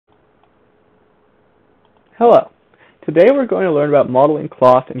Hello. Today we're going to learn about modeling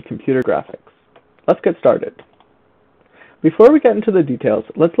cloth in computer graphics. Let's get started. Before we get into the details,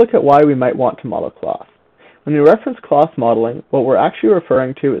 let's look at why we might want to model cloth. When we reference cloth modeling, what we're actually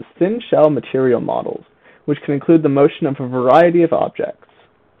referring to is thin shell material models, which can include the motion of a variety of objects.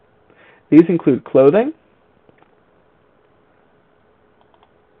 These include clothing,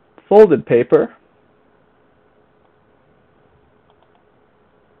 folded paper,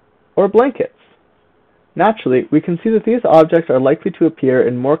 or blankets. Naturally, we can see that these objects are likely to appear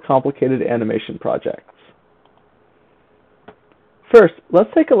in more complicated animation projects. First, let's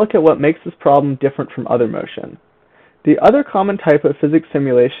take a look at what makes this problem different from other motion. The other common type of physics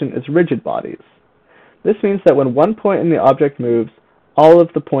simulation is rigid bodies. This means that when one point in the object moves, all of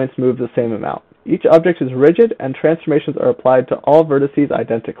the points move the same amount. Each object is rigid and transformations are applied to all vertices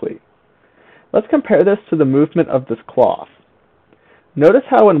identically. Let's compare this to the movement of this cloth. Notice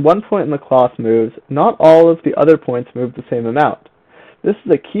how when one point in the cloth moves, not all of the other points move the same amount. This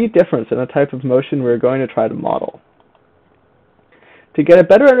is a key difference in the type of motion we're going to try to model. To get a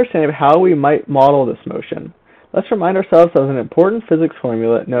better understanding of how we might model this motion, let's remind ourselves of an important physics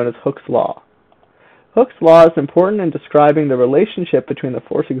formula known as Hooke's law. Hooke's law is important in describing the relationship between the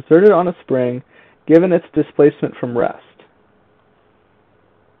force exerted on a spring given its displacement from rest.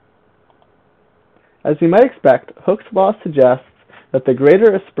 As you might expect, Hooke's law suggests that the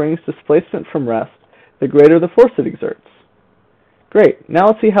greater a spring's displacement from rest, the greater the force it exerts. Great, now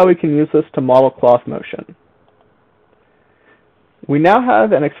let's see how we can use this to model cloth motion. We now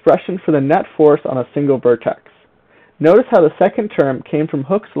have an expression for the net force on a single vertex. Notice how the second term came from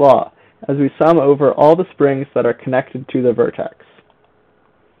Hooke's law as we sum over all the springs that are connected to the vertex.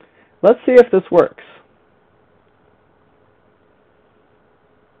 Let's see if this works.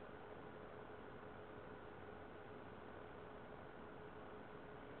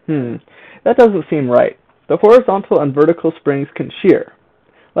 That doesn't seem right. The horizontal and vertical springs can shear.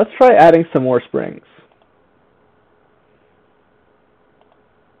 Let's try adding some more springs.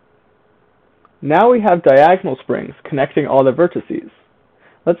 Now we have diagonal springs connecting all the vertices.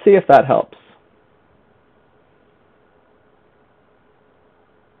 Let's see if that helps.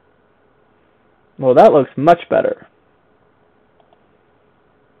 Well, that looks much better.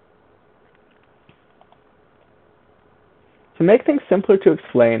 To make things simpler to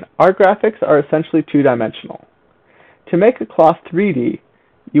explain, our graphics are essentially two-dimensional. To make a cloth 3D,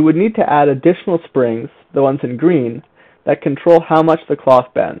 you would need to add additional springs, the ones in green, that control how much the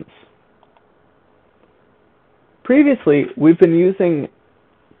cloth bends. Previously, we've been using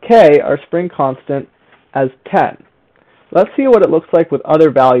K, our spring constant, as 10. Let's see what it looks like with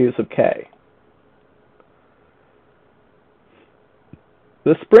other values of K.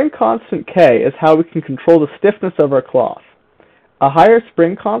 The spring constant K is how we can control the stiffness of our cloth. A higher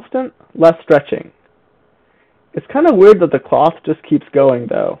spring constant, less stretching. It's kind of weird that the cloth just keeps going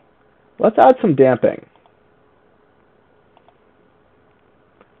though. Let's add some damping.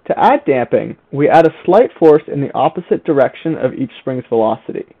 To add damping, we add a slight force in the opposite direction of each spring's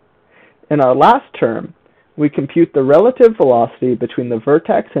velocity. In our last term, we compute the relative velocity between the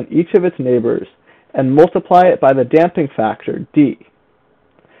vertex and each of its neighbors and multiply it by the damping factor, d.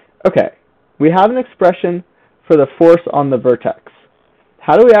 Okay, we have an expression for the force on the vertex.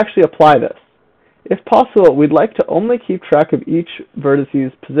 How do we actually apply this? If possible, we'd like to only keep track of each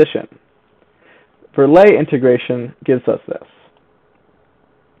vertice's position. Verlet integration gives us this.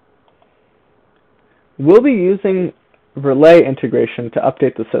 We'll be using Verlet integration to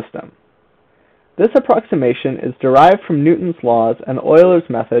update the system. This approximation is derived from Newton's laws and Euler's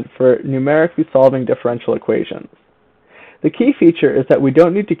method for numerically solving differential equations. The key feature is that we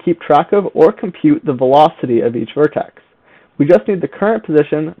don't need to keep track of or compute the velocity of each vertex. We just need the current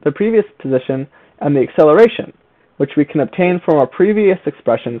position, the previous position, and the acceleration, which we can obtain from our previous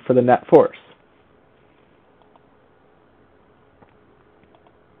expression for the net force.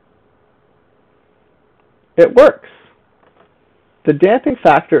 It works! The damping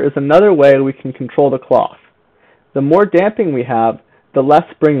factor is another way we can control the cloth. The more damping we have, the less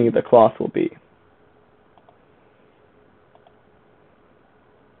springy the cloth will be.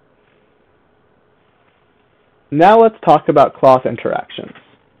 Now let's talk about cloth interactions.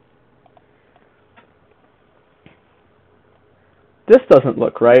 This doesn't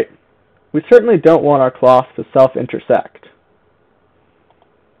look right. We certainly don't want our cloth to self-intersect.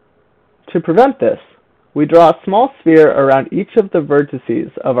 To prevent this, we draw a small sphere around each of the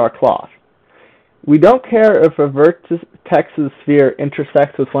vertices of our cloth. We don't care if a vertex's sphere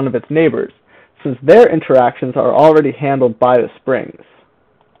intersects with one of its neighbors, since their interactions are already handled by the springs.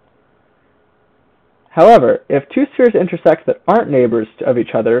 However, if two spheres intersect that aren't neighbors of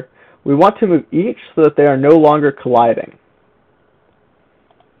each other, We want to move each so that they are no longer colliding.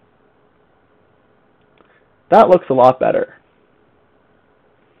 That looks a lot better.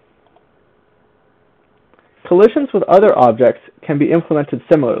 Collisions with other objects can be implemented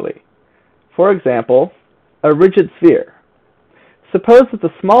similarly. For example, a rigid sphere. Suppose that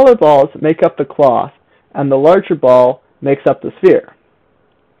the smaller balls make up the cloth and the larger ball makes up the sphere.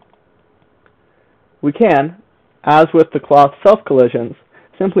 We can, as with the cloth self-collisions,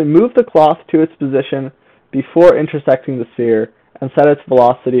 simply move the cloth to its position before intersecting the sphere and set its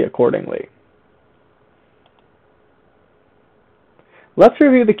velocity accordingly. Let's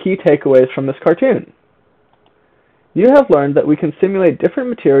review the key takeaways from this cartoon. You have learned that we can simulate different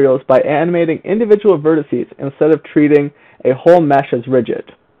materials by animating individual vertices instead of treating a whole mesh as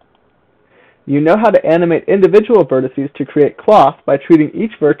rigid. You know how to animate individual vertices to create cloth by treating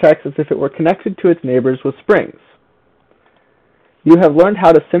each vertex as if it were connected to its neighbors with springs. You have learned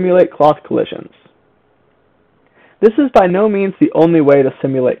how to simulate cloth collisions. This is by no means the only way to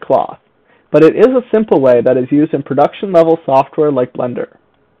simulate cloth, but it is a simple way that is used in production-level software like Blender.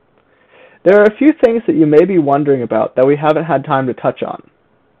 There are a few things that you may be wondering about that we haven't had time to touch on.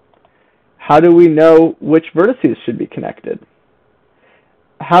 How do we know which vertices should be connected?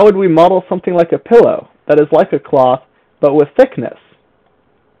 How would we model something like a pillow that is like a cloth but with thickness?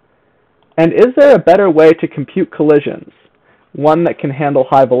 And is there a better way to compute collisions? One that can handle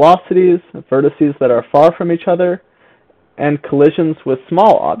high velocities, vertices that are far from each other, and collisions with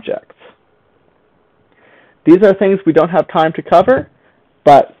small objects. These are things we don't have time to cover,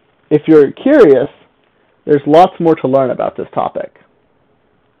 but if you're curious, there's lots more to learn about this topic.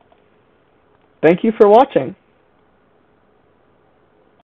 Thank you for watching.